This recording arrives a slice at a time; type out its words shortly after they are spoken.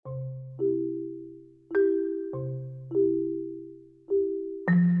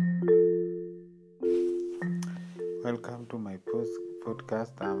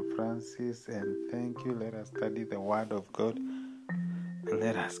podcast. I'm Francis, and thank you. Let us study the Word of God.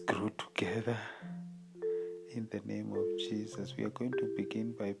 Let us grow together in the name of Jesus. We are going to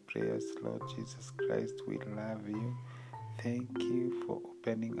begin by prayers. Lord Jesus Christ, we love you. Thank you for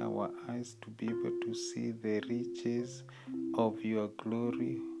opening our eyes to be able to see the riches of your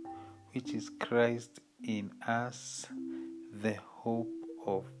glory, which is Christ in us, the hope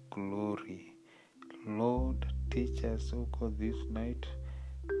of glory. Lord, teach us, O God, this night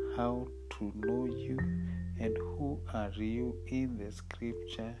how to know you and who are you in the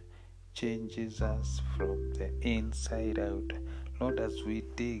scripture changes us from the inside out. Lord, as we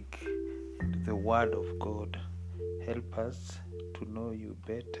dig into the Word of God, help us to know you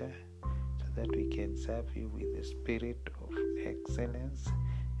better so that we can serve you with the spirit of excellence,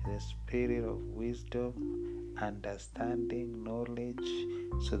 the spirit of wisdom, understanding, knowledge,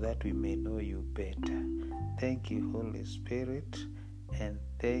 so that we may know you better. Thank you, Holy Spirit, and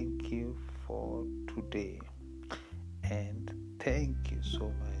thank you for today. And thank you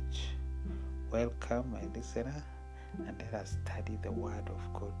so much. Welcome, my listener, and let us study the Word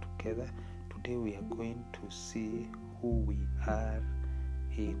of God together. Today we are going to see who we are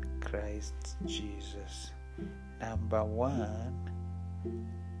in Christ Jesus. Number one,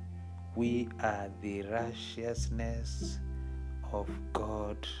 we are the righteousness of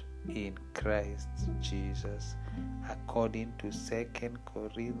God in Christ Jesus. According to 2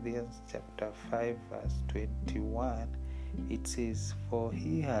 Corinthians chapter 5 verse 21, it says, "For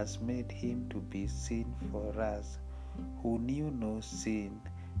he has made him to be sin for us, who knew no sin,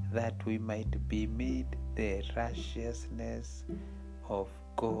 that we might be made the righteousness of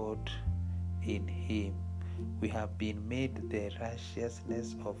God in him." We have been made the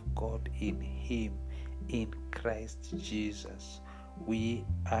righteousness of God in him, in Christ Jesus. We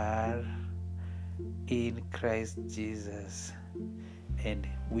are in Christ Jesus, and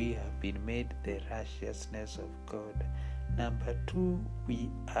we have been made the righteousness of God. Number two,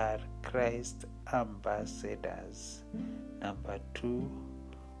 we are Christ ambassadors. Number two,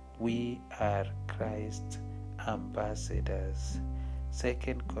 we are Christ ambassadors.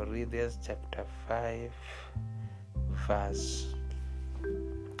 2 Corinthians chapter 5 verse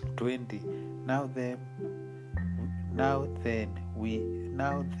 20. Now then we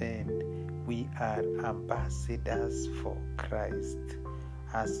are ambassadors for Christ,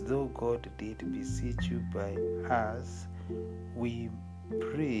 as though God did beseech you by us. We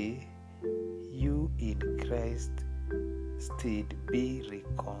pray you in Christ stead be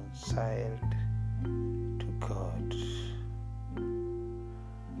reconciled to God.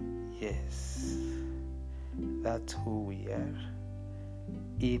 Yes, that's who we are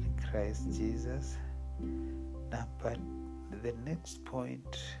in Christ Jesus. But the next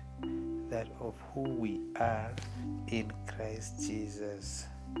point that of who we are in Christ Jesus,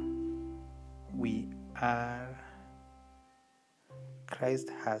 we are, Christ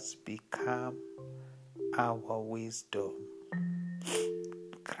has become our wisdom.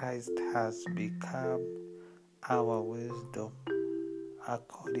 Christ has become our wisdom,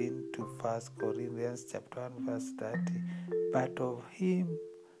 according to 1 Corinthians chapter 1 verse 30. But of him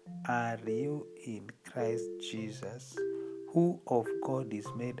are you in Christ Jesus, who of God is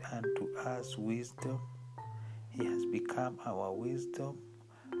made unto us wisdom. He has become our wisdom,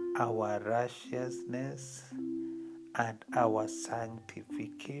 our righteousness, and our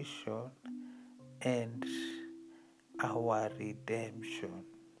sanctification, and our redemption.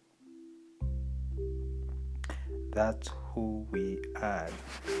 That's who we are.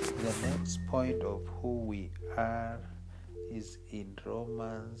 The next point of who we are is in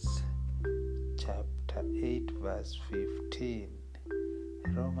Romans chapter 8 verse 15.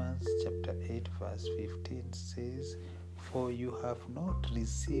 Romans chapter 8 verse 15 says, "For you have not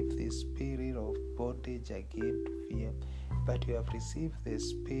received the spirit of bondage again to fear, but you have received the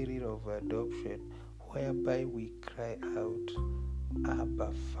spirit of adoption, whereby we cry out,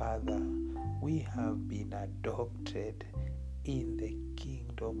 Abba, Father." We have been adopted in the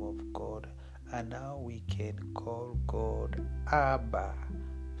kingdom of God, and now we can call God Abba,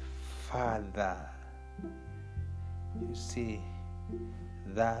 Father. You see,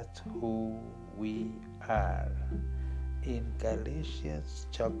 that's who we are. In Galatians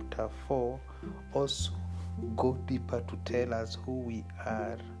chapter 4, also go deeper to tell us who we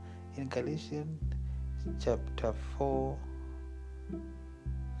are. In Galatians chapter 4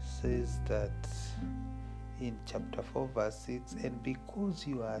 says that in chapter 4 verse 6, "And because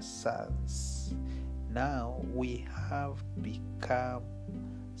you are sons, now we have become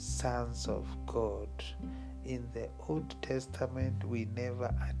sons of God." In the Old Testament, we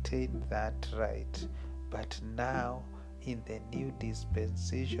never attained that right, but now in the new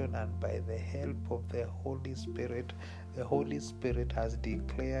dispensation, and by the help of the Holy Spirit has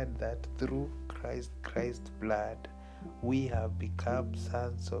declared that through Christ's blood, we have become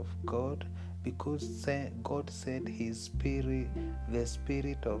sons of God, because God sent His Spirit, the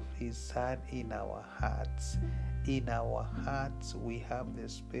Spirit of His Son in our hearts. In our hearts, we have the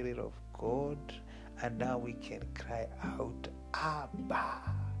Spirit of God, and now we can cry out, Abba,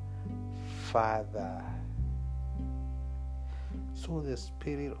 Father. So the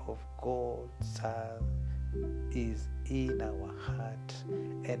Spirit of God's Son is in our heart,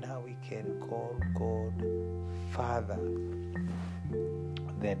 and now we can call God Father.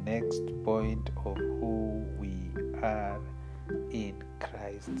 The next point of who we are in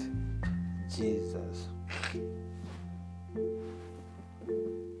Christ Jesus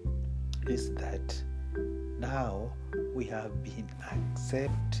is that now we have been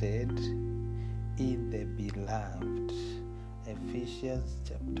accepted in the beloved. Ephesians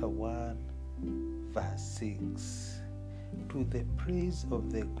chapter 1 verse 6. To the praise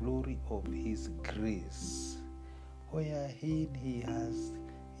of the glory of His grace, wherein He has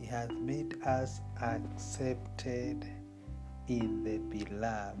made us accepted in the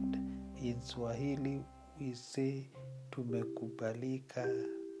beloved. In Swahili we say tumekubalika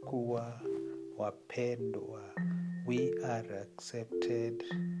kuwa wapendwa. We are accepted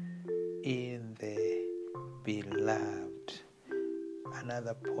in the beloved.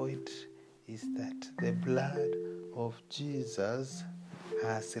 Another point is that the blood of Jesus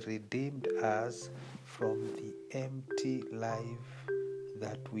has redeemed us from the empty life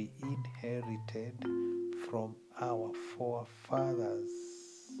that we inherited from our forefathers.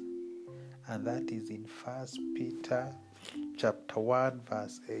 And that is in 1 Peter chapter 1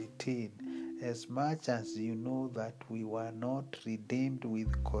 verse 18. As much as you know that we were not redeemed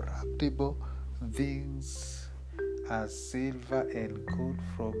with corruptible things as silver and gold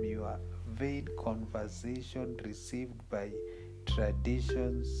from your vain conversation received by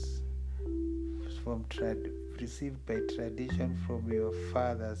tradition from your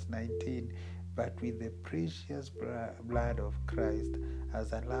fathers. 19. But with the precious blood of Christ,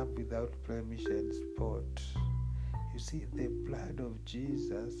 as a lamb without blemish and spot. You see, the blood of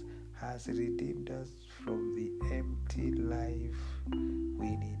Jesus has redeemed us from the empty life we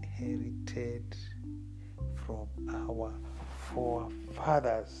inherited from our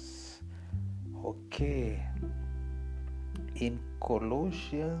forefathers. Okay. In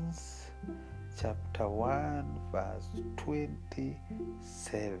Colossians chapter 1 verse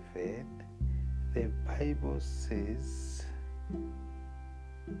 27, the Bible says,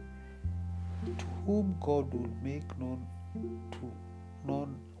 to whom God will make known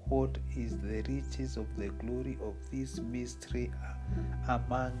what is the riches of the glory of this mystery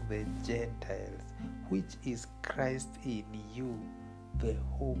among the Gentiles, which is Christ in you, the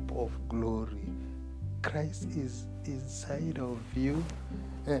hope of glory. Christ is inside of you,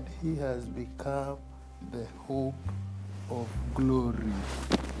 and He has become the hope of glory.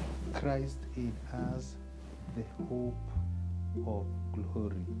 Christ in us, the hope of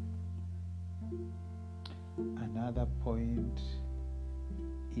glory. Another point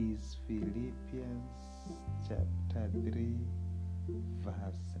is Philippians chapter 3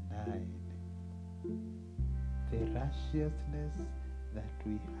 verse 9. The righteousness that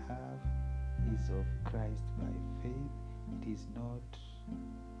we have is of Christ by faith. It is not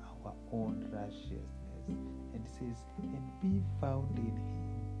our own righteousness. And it says, and be found in Him,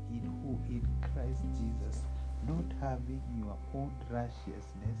 in Christ Jesus, not having your own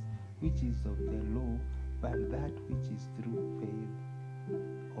righteousness, which is of the law, but that which is through faith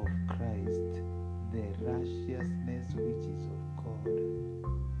of Christ, the righteousness which is of God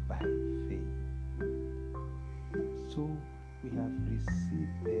by faith. So we have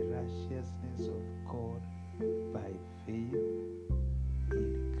received the righteousness of God by faith in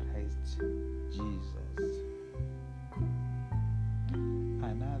Christ Jesus.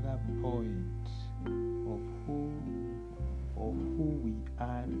 Another point of who we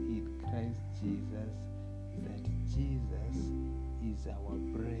are in Christ Jesus is that Jesus is our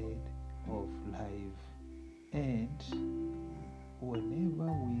bread of life, and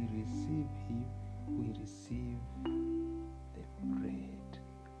whenever we receive Him, we receive the bread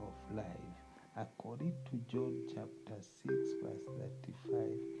of life. According to John chapter 6 verse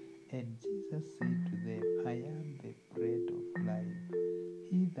 35, and Jesus said to them, I am the bread of life.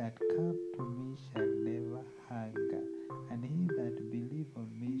 He that comes to me shall never hunger, and he that believes on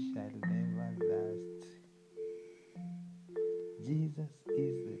me shall never thirst. Jesus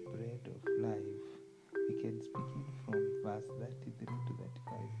is the bread of life. We can begin from verse 33 to 35.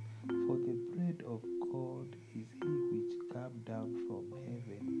 For the bread of God is He which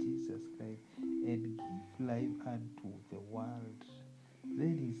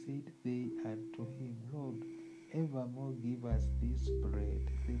gave us this bread.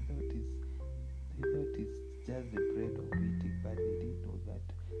 They thought it's just the bread of eating, but they didn't know that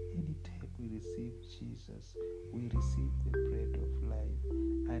anytime we receive Jesus, we receive the bread of life.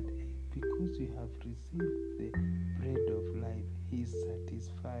 And because we have received the bread of life, He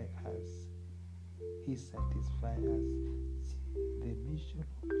satisfies us. He satisfies us. The mission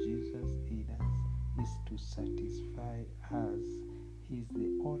of Jesus in us is to satisfy us. He's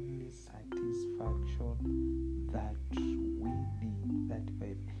the only satisfaction that we need.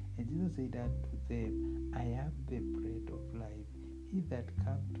 And Jesus said unto them, I am the bread of life. He that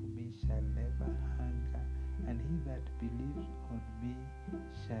comes to me shall never hunger, and he that believes on me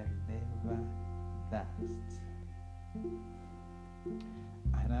shall never thirst.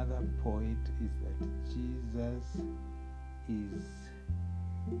 Another point is that Jesus is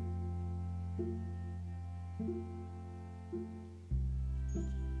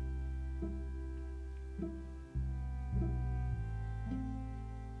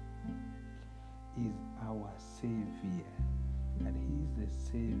our Savior, and He is the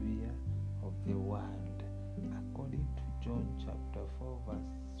Savior of the world. According to John chapter 4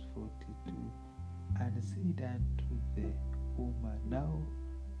 verse 42, and said unto the woman, Now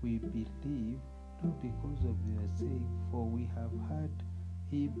we believe, not because of your saying, for we have heard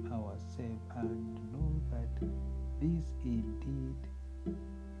Him ourselves, and know that this indeed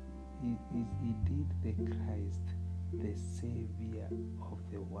is indeed the Christ, the Savior of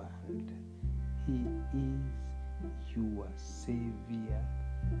the world. He is your Savior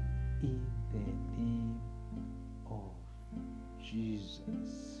in the name of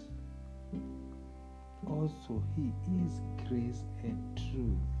Jesus. Also, He is grace and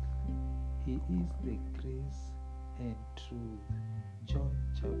truth. He is the grace and truth. John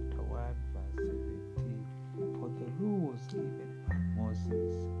chapter 1 verse 17. For the law was given by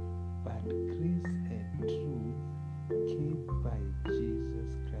Moses, but grace and truth came by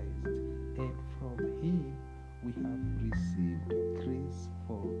Jesus Christ. And from Him we have received grace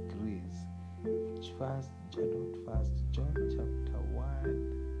for grace. John chapter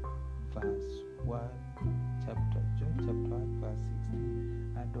 1 verse 1, John chapter 1 verse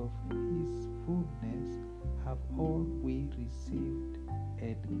 16, and of His fullness have all we received,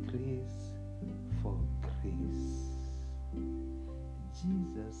 and grace for grace.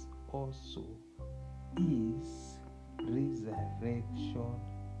 Jesus also is resurrection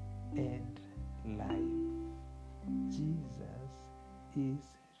and life. Jesus is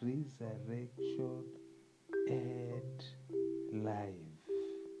resurrection and life.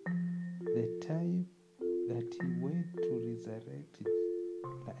 The time that He went to resurrect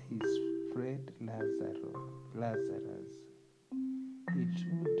his friend Lazarus, He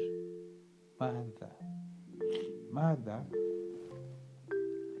told Martha,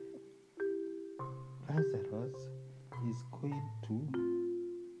 Lazarus is going to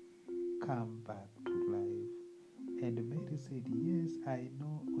come back to life. And Mary said, Yes, I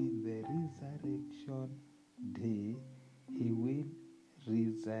know in the resurrection day He will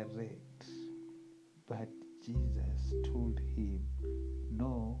resurrect. But Jesus told him,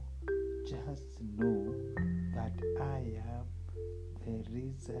 No, just know that I am the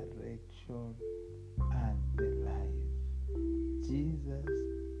resurrection and the life. Jesus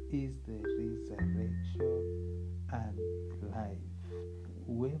is the resurrection and life.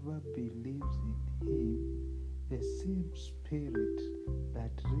 Whoever believes in Him, the same Spirit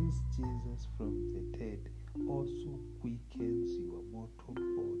that raised Jesus from the dead also quickens your mortal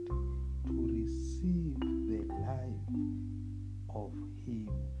body to receive the life of Him,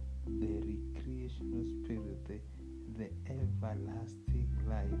 the recreational Spirit, the everlasting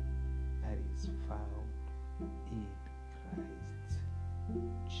life that is found in Christ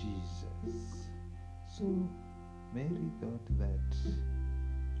Jesus. So Mary thought that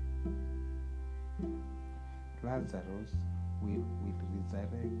Lazarus will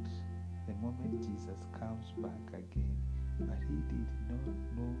resurrect the moment Jesus comes back again, but he did not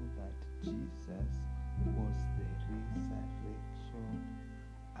know that Jesus was the resurrection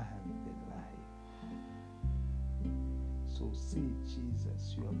and the life. So say,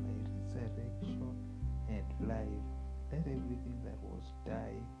 Jesus, you are my resurrection and life. Let everything that was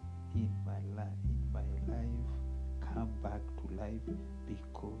dying in my life come back to life,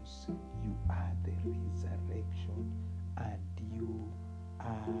 because you are the resurrection and you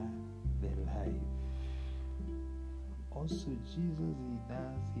are the life. Also, Jesus in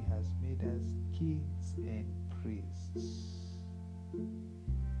us, He has made us kings and priests.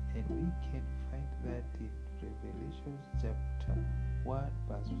 And we can find that in Revelation chapter 1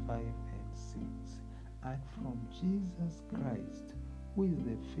 verse 5 and 6. And from Jesus Christ, who is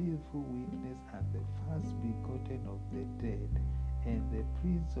the faithful witness and the first begotten of the dead, and the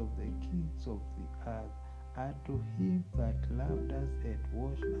Prince of the kings of the earth, unto him that loved us and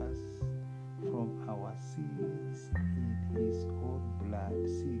washed us from our sins in his own blood.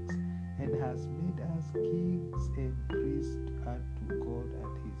 6. And has made us kings and priests unto God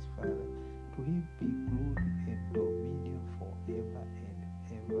and his Father. To him be glory and dominion forever and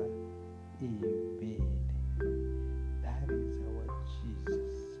ever. Amen. That is our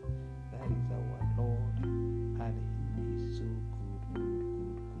Jesus. That is our Lord. And he is so good.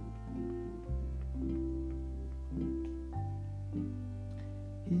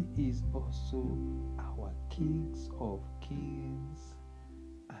 He is also our Kings of kings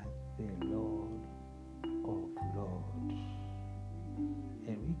and the Lord of lords.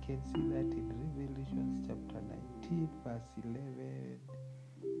 And we can see that in Revelation chapter 19 verse 11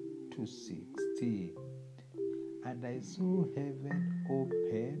 to 16. And I saw heaven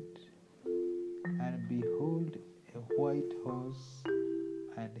opened, and behold a white horse,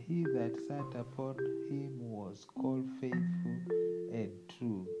 and he that sat upon him was called Faithful and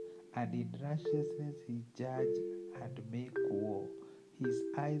True, and in righteousness he judged and make war. His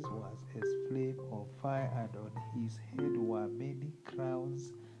eyes was as flame of fire, and on his head were many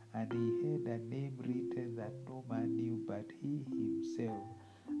crowns, and he had a name written that no man knew but he himself.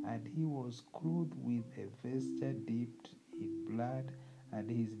 And he was clothed with a vesture dipped in blood, and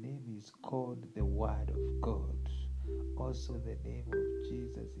his name is called the Word of God. Also the name of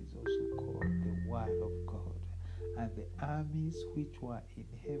Jesus is also called the Word of God. And the armies which were in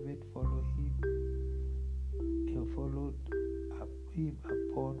heaven followed him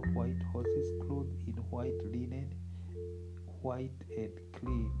upon white horses, clothed in white linen, white and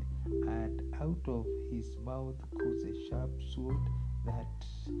clean. And out of his mouth goes a sharp sword, that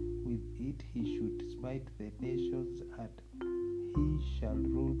with it he should smite the nations, and he shall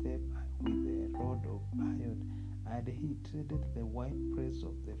rule them with a rod of iron. And he treadeth the winepress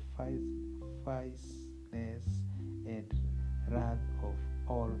of the fierceness and wrath of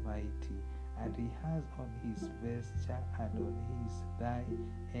Almighty. And he has on his vesture and on his thigh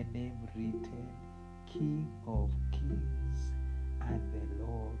a name written, King of Kings and the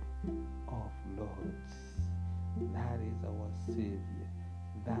Lord of Lords. That is our Savior.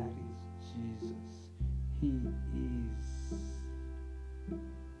 That is Jesus. He is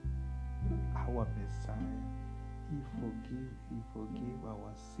our Messiah. He forgave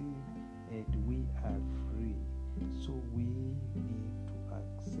our sin, and we are free. So we need to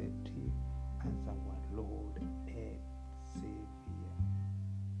accept him as our Lord and Savior.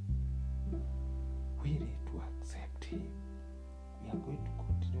 We need to accept him. We are going to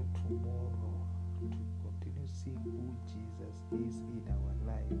continue tomorrow to continue seeing who Jesus is in our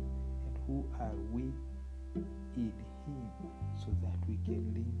life and who are we in him, so that we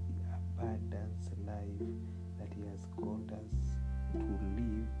can live the abundance life that he has called us to live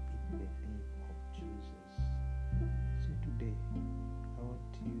in the name of Jesus. So today, I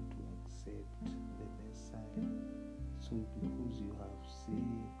want you to accept the Messiah. So because you have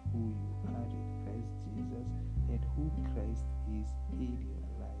seen who you are in Christ Jesus, and who Christ is in your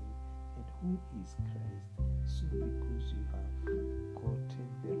life, and who is Christ, so because you have gotten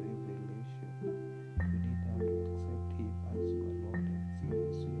the revelation, you need now to accept him as your Lord and Savior.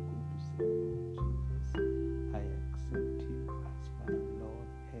 So you're going to say, Lord Jesus, I accept you as my Lord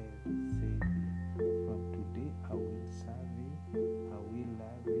and Savior. From today I will serve you, I will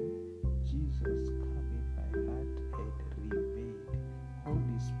love you. Jesus, come in my heart and remain.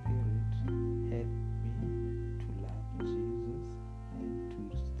 Holy Spirit, help me to love Jesus and to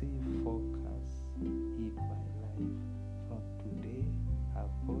stay focused in my life. From today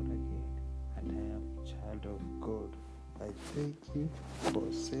I'm born again and I am a child of God. I thank you for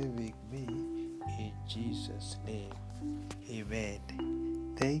saving me in Jesus' name. Amen.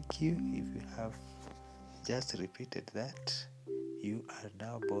 Thank you. If you have just repeated that, you are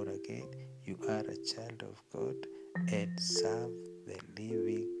now born again. You are a child of God, and serve the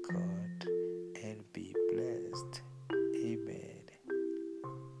living God and be blessed. Amen.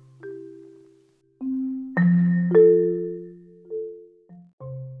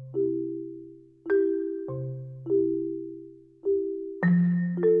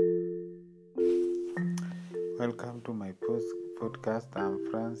 Welcome to my podcast. I'm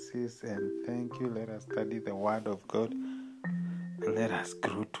Francis, and thank you. Let us study the Word of God. Let us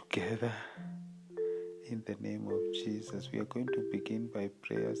grow together in the name of Jesus. We are going to begin by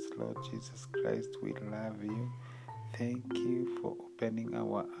prayers. Lord Jesus Christ, we love you. Thank you for opening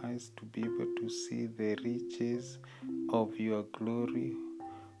our eyes to be able to see the riches of your glory,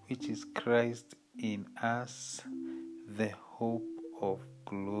 which is Christ in us, the hope of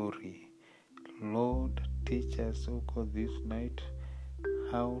glory. Lord, teach us, O God, this night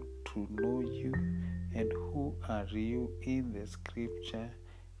how to know you and who are you in the scripture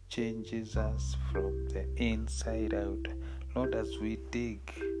changes us from the inside out. Lord, as we dig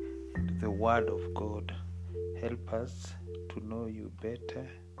into the word of God, help us to know you better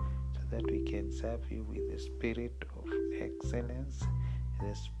so that we can serve you with the spirit of excellence,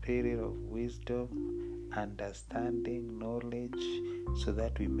 the spirit of wisdom, understanding, knowledge, so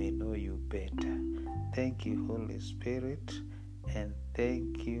that we may know you better. Thank you, Holy Spirit, and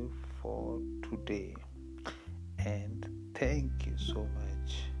thank you for today. And thank you so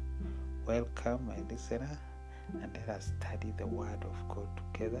much. Welcome, my listener, and let us study the Word of God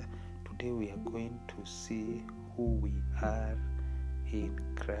together. Today we are going to see who we are in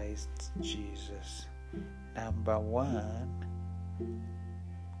Christ Jesus. Number one,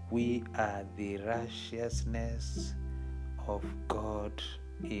 we are the righteousness of God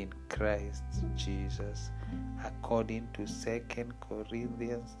in Christ Jesus. According to 2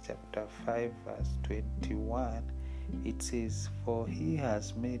 Corinthians chapter 5 verse 21, it says, "For he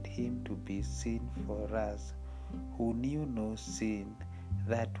has made him to be sin for us, who knew no sin,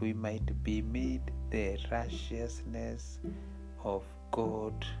 that we might be made the righteousness of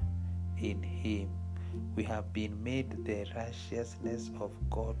God in him." We have been made the righteousness of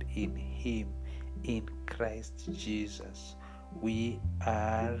God in him, in Christ Jesus. We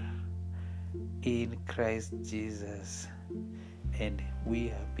are in Christ Jesus, and we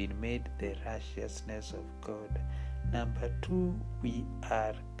have been made the righteousness of God. Number two, we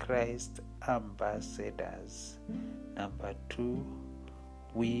are Christ ambassadors. Number two,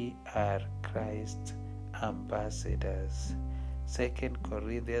 we are Christ ambassadors. 2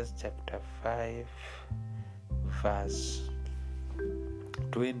 Corinthians chapter 5 verse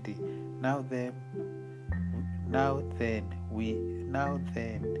 20. Now then we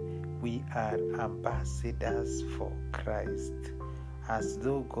are ambassadors for Christ, as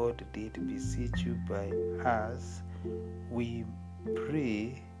though God did beseech you by us. We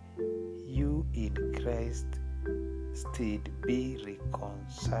pray you in Christ stead be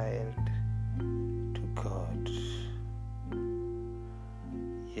reconciled to God.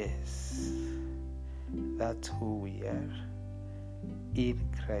 Yes, that's who we are in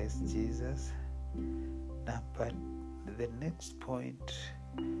Christ Jesus. The next point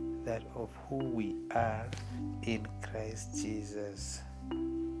that of who we are in Christ Jesus,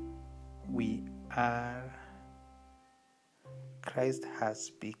 we are, Christ has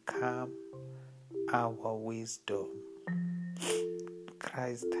become our wisdom.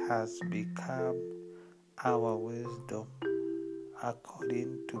 Christ has become our wisdom,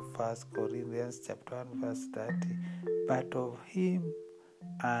 according to 1 Corinthians chapter 1 verse 30. But of him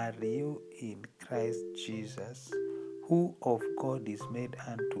are you in Christ Jesus, who of God is made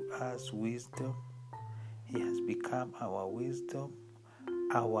unto us wisdom. He has become our wisdom,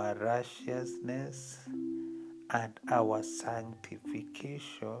 our righteousness, and our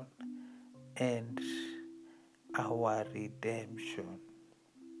sanctification, and our redemption.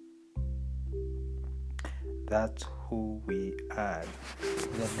 That's who we are.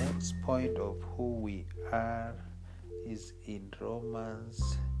 The next point of who we are is in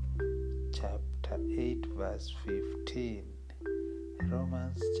Romans chapter 8 verse 15.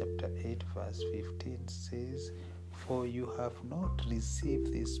 Romans chapter 8 verse 15 says, "For you have not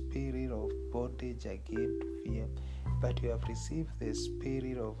received the spirit of bondage again to fear, but you have received the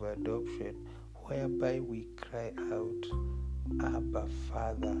spirit of adoption, whereby we cry out, Abba,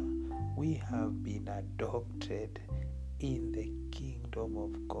 Father." We have been adopted in the kingdom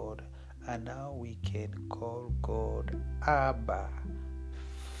of God, and now we can call God Abba,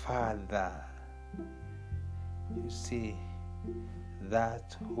 Father. You see,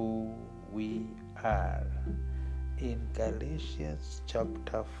 that's who we are. In Galatians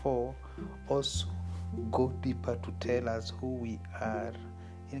chapter 4, also go deeper to tell us who we are.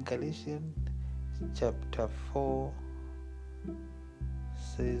 In Galatians chapter 4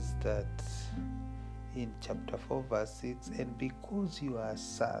 says that in chapter 4 verse 6, "And because you are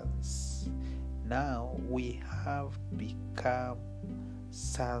sons, now we have become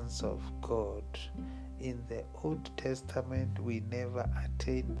sons of God." In the Old Testament, we never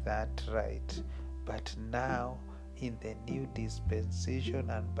attained that right, but now in the new dispensation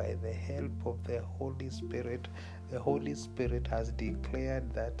and by the help of the Holy Spirit has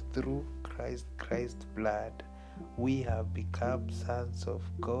declared that through Christ's blood, we have become sons of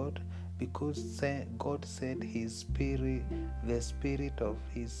God, because God sent His Spirit, the Spirit of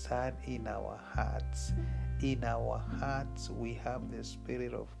His Son in our hearts. In our hearts we have the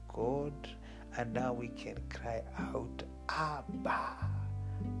Spirit of God, And now we can cry out, Abba,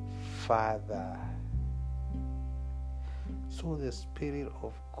 Father. So the Spirit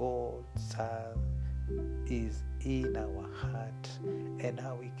of God's Son is in our heart, and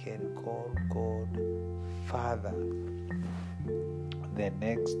now we can call God Father. The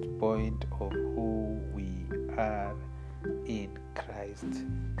next point of who we are in Christ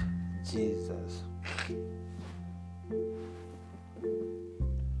Jesus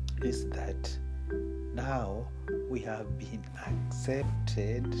is that now we have been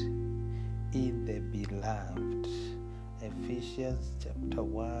accepted in the beloved. Ephesians chapter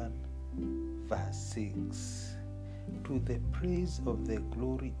 1 verse 6. To the praise of the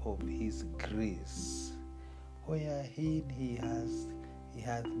glory of his grace, wherein he has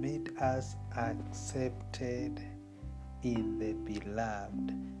made us accepted in the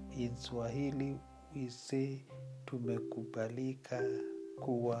beloved. In Swahili we say tumekubalika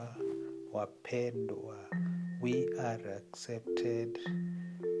kuwa wapendwa. We are accepted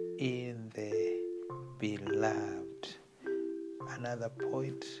in the beloved. Another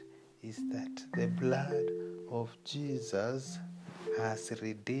point is that the blood of Jesus has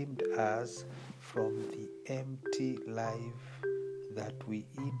redeemed us from the empty life that we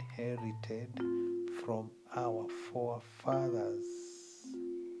inherited from our forefathers.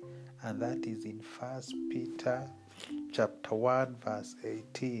 And that is in 1 Peter chapter 1 verse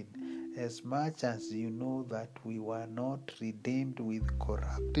 18. As much as you know that we were not redeemed with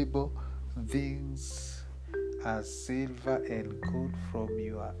corruptible things as silver and gold from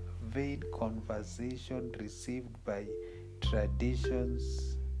your vain conversation received by tradition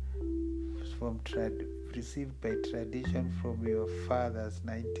from your fathers.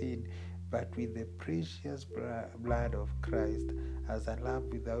 19. But with the precious blood of Christ as a lamb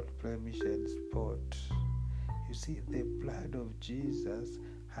without blemish and spot. You see, the blood of Jesus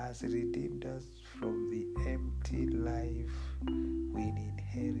has redeemed us from the empty life we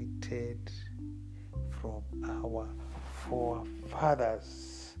inherited from our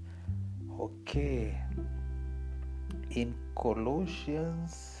forefathers. Okay. In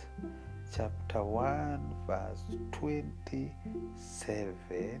Colossians chapter 1 verse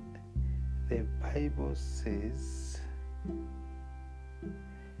 27, the Bible says,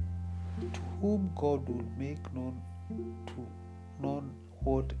 to whom God will make known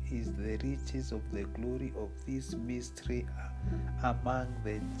what is the riches of the glory of this mystery among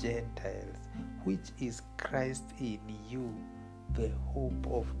the Gentiles, which is Christ in you, the hope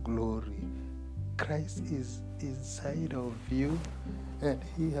of glory. Christ is inside of you, and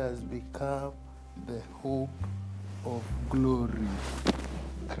he has become the hope of glory.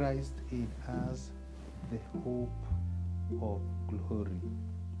 Christ in us, the hope of glory.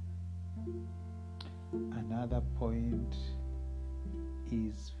 Another point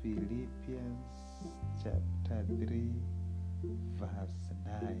is Philippians chapter 3 verse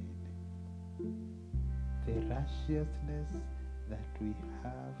 9. The righteousness that we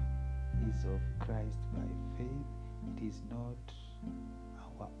have is of Christ by faith. It is not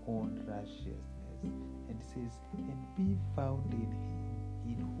our own righteousness. And it says, and be found in him,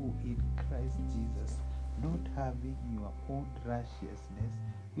 in Christ Jesus, not having your own righteousness,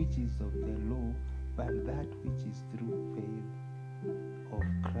 which is of the law, but that which is through faith of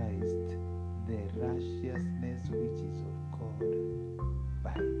Christ, the righteousness which is of God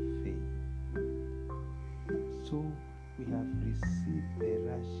by faith. So we have received the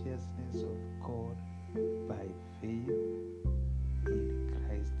righteousness of God by faith in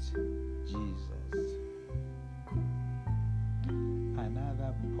Christ Jesus.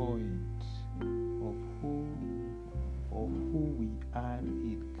 Another point of who we are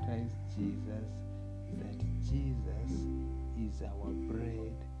in Christ Jesus is that Jesus is our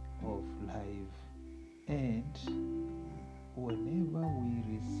bread of life, and whenever we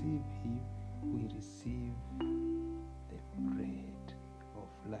receive him, we receive the bread of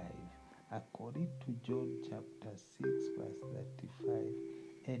life. According to John chapter 6 verse 35,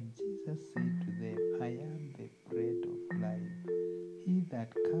 and Jesus said to them, I am the bread of life. He that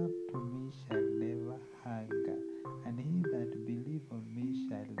comes to me shall never hunger, and he that believes on me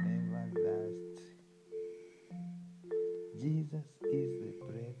shall never thirst. Jesus is the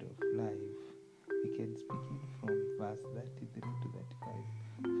bread of life. We can speak it from verse 33 to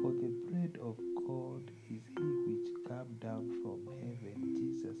 35. For the bread of God is he which come down from heaven,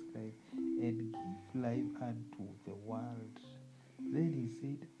 Jesus Christ, and give life unto the world. Then he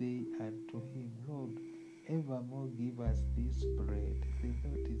said they unto him, Lord, evermore give us this bread. They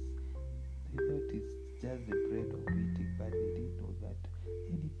thought it's just the bread of eating, but they didn't know that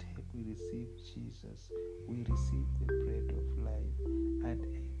anytime we receive Jesus, we receive the bread of life. And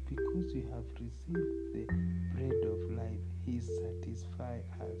because we have have received the bread of life, He satisfies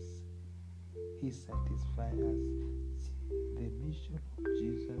us. He satisfies us. The mission of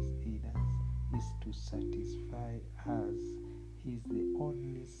Jesus in us is to satisfy us. He's the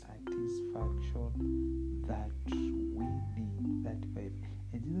only satisfaction that we need. That vibe.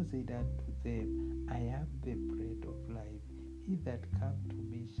 And Jesus said unto them, I am the bread of life. He that comes to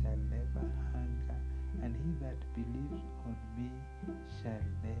me shall never hunger, and he that believes on me shall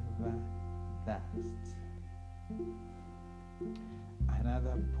never thirst.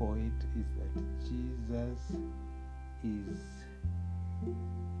 Another point is that Jesus is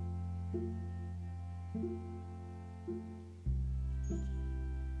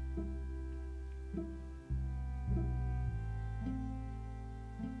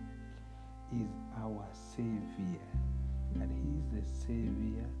our Savior, and He is the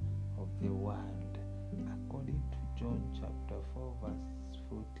Savior of the world. According to John chapter 4 verse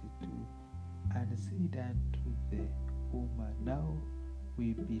 42, and said unto the woman, Now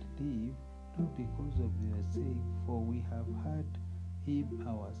we believe, not because of your saying, for we have heard Him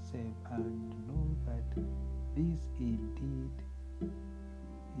ourselves, and know that this indeed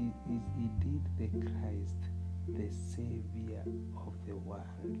is indeed the Christ, the Savior of the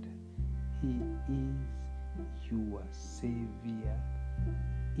world. He is your Savior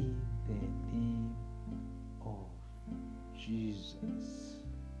in the name of Jesus.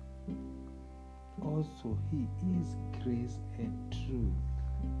 Also, He is grace and truth.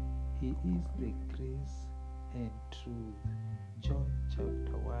 He is the grace and truth. John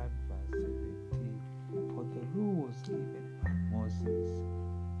chapter 1 verse 17. For the law was given by Moses,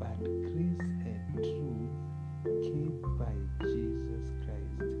 but grace and truth came by Jesus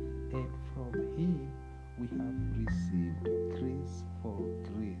Christ. And from Him we have received grace for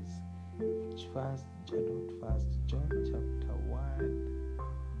grace. John chapter 1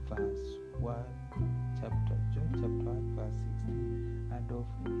 verse 1, John chapter 1 verse 16. And of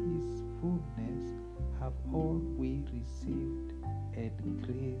His fullness have all we received, and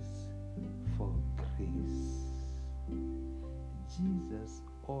grace for grace. Jesus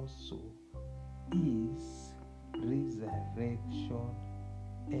also is resurrection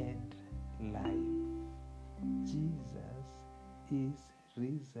and life. Jesus is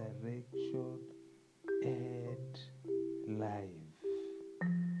resurrection and life.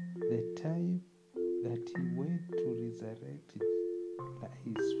 The time that He went to resurrect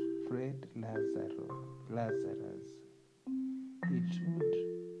His friend Lazarus, He told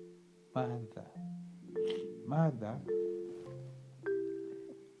Martha,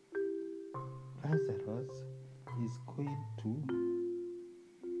 Lazarus is going to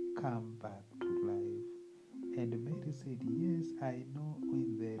come back to life. And Mary said, Yes, I know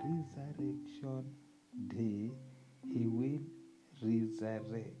in the resurrection day He will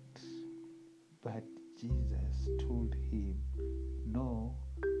resurrect. But Jesus told him, No,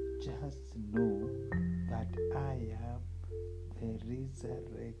 just know that I am the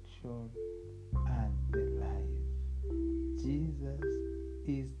resurrection and the life. Jesus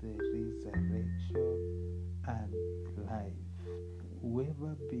is the resurrection and life.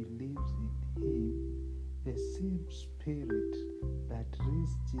 Whoever believes in Him, the same Spirit that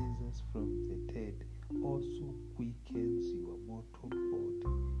raised Jesus from the dead also quickens your mortal body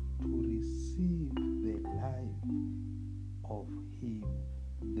to receive the life of Him,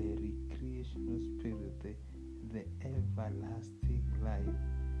 the recreational Spirit, the everlasting life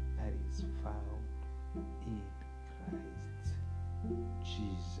that is found in Christ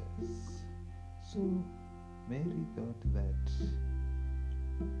Jesus. So Mary thought that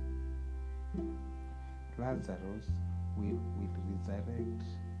Lazarus will resurrect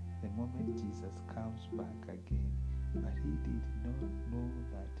the moment Jesus comes back again, but he did not know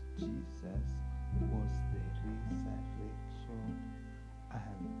that Jesus was the resurrection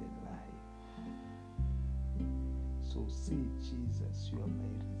and the life. So say, Jesus, you are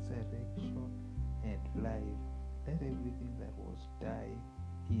my resurrection and life. Let everything that was dying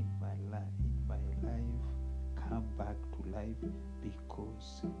in my life come back to life,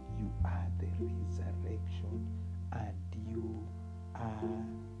 because you are the resurrection and you are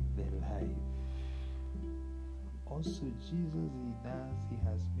the life. Also, Jesus in us, He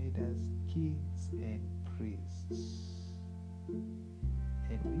has made us kings and priests.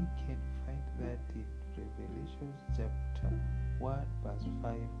 And we can find that in Revelation chapter 1 verse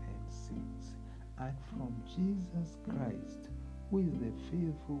 5 and 6. And from Jesus Christ, who is the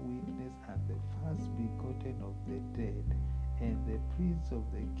faithful witness and the first begotten of the dead, and the prince of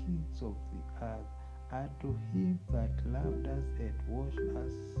the kings of the earth, unto Him that loved us and washed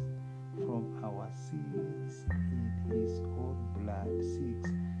us from our sins in his own blood. 6.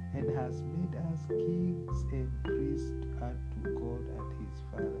 And has made us kings and priests unto God and his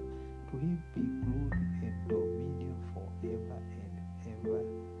Father. To him be glory and dominion forever and ever.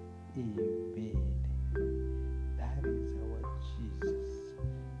 Amen. That is our Jesus.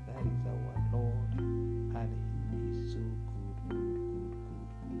 That is our Lord. And he is so good.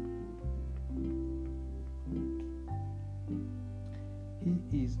 He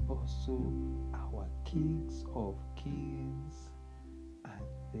is also our Kings of kings and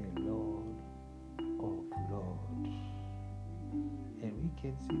the Lord of lords. And we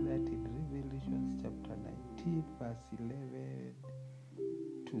can see that in Revelation chapter 19 verse 11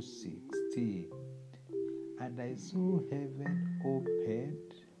 to 16. And I saw heaven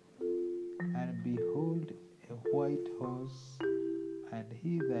opened, and behold a white horse, and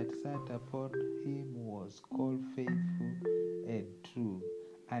he that sat upon him was called Faithful and True,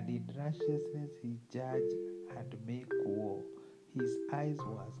 and in righteousness he judged and make war. His eyes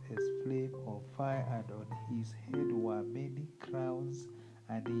was as flame of fire, and on his head were many crowns,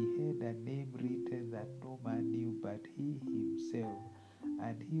 and he had a name written that no man knew but he himself.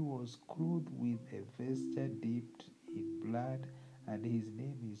 And he was clothed with a vesture dipped in blood, and his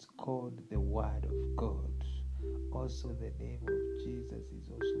name is called the Word of God. Also the name of Jesus is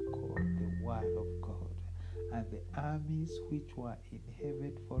also called the Word of God. And the armies which were in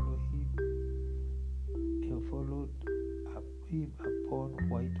heaven followed him upon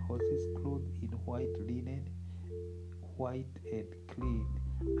white horses, clothed in white linen, white and clean.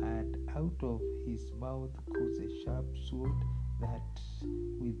 And out of his mouth goes a sharp sword, that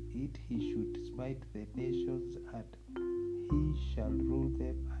with it he should smite the nations, and he shall rule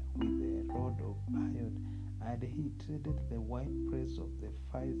them with a rod of iron. And he treadeth the winepress of the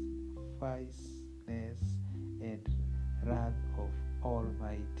fierceness and wrath of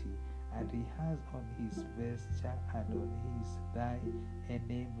Almighty. And he has on his vesture and on his thigh a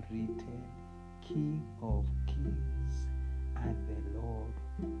name written, King of Kings and the Lord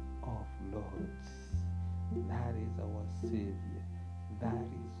of Lords. That is our Savior. That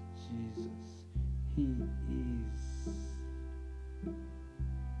is Jesus. He is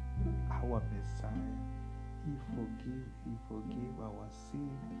our Messiah. He forgave our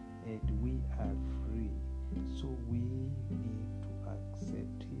sin, and we are free. So we need to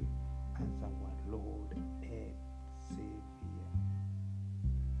accept him as our Lord and Savior.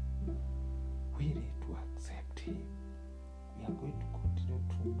 We need to accept him. We are going to continue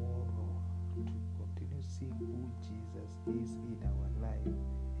tomorrow to continue seeing who Jesus is in our life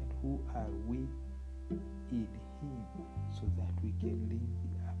and who are we in him, so that we can live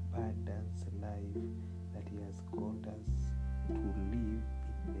the abundance life that he has called us to live in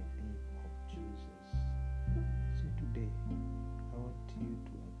the name of Jesus. So today, I want you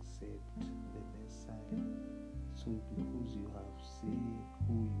to accept the Messiah. So because you have seen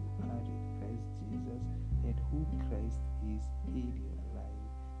who you are in Christ Jesus, and who Christ is in your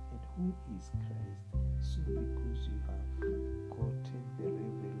life, and who is Christ, so because you have gotten the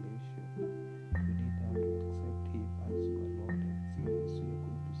revelation, you need now to accept him as your Lord and Savior. So you're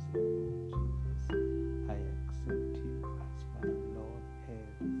going to say, Lord Jesus, I accept you as my Lord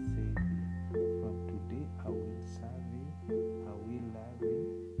and Savior. From today I will serve you, I will love you.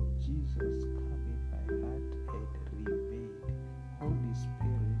 Jesus, come in my heart and remain. Holy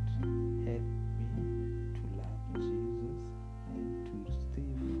Spirit, help me to love Jesus and to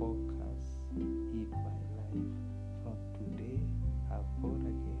stay focused in my life. From today I'm born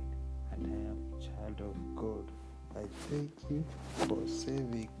again and I am a child of God. I thank you for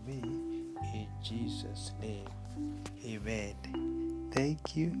saving me in Jesus' name. Amen.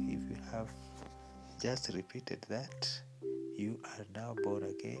 Thank you. If you have just repeated that, you are now born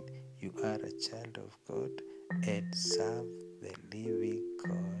again. You are a child of God and serve the living